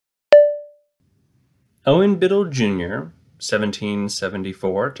Owen Biddle Jr.,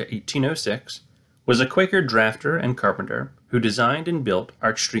 1774 to 1806, was a Quaker drafter and carpenter who designed and built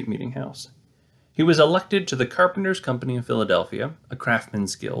Arch Street Meeting House. He was elected to the Carpenters' Company of Philadelphia, a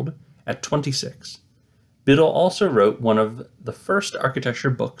craftsmen's guild, at 26. Biddle also wrote one of the first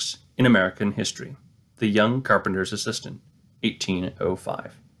architecture books in American history, The Young Carpenter's Assistant,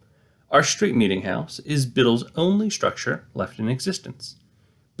 1805. Arch Street Meeting House is Biddle's only structure left in existence.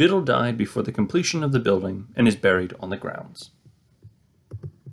 Biddle died before the completion of the building and is buried on the grounds.